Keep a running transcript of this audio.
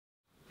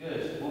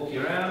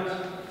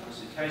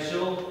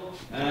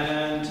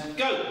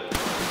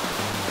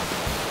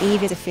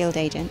Eve is a field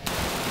agent.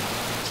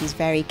 She's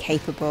very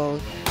capable.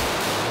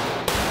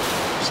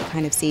 She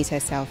kind of sees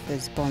herself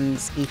as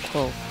Bond's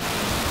equal.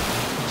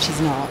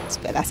 She's not,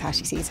 but that's how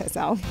she sees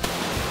herself.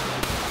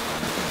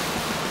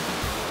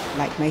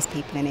 Like most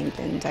people in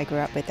England, I grew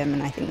up with them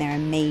and I think they're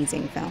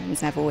amazing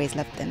films and I've always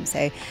loved them.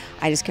 So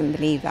I just couldn't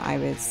believe that I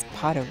was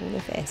part of all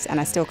of this, and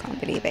I still can't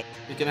believe it.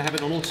 You're going to have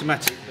it on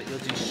automatic, but you'll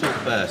do short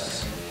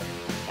bursts.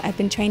 I've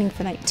been training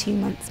for like 2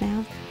 months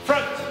now.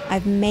 Front!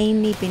 I've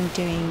mainly been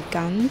doing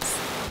guns,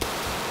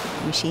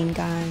 machine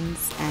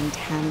guns and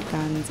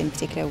handguns, in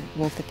particular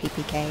Walther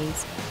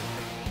PPKs.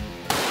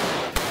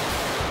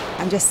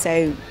 I'm just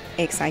so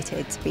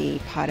excited to be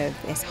part of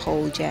this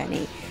whole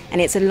journey. And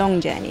it's a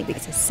long journey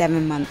because it's a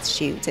 7-month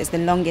shoot. So it's the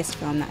longest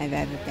film that I've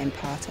ever been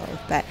part of,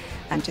 but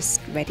I'm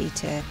just ready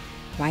to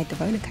ride the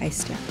roller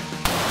coaster.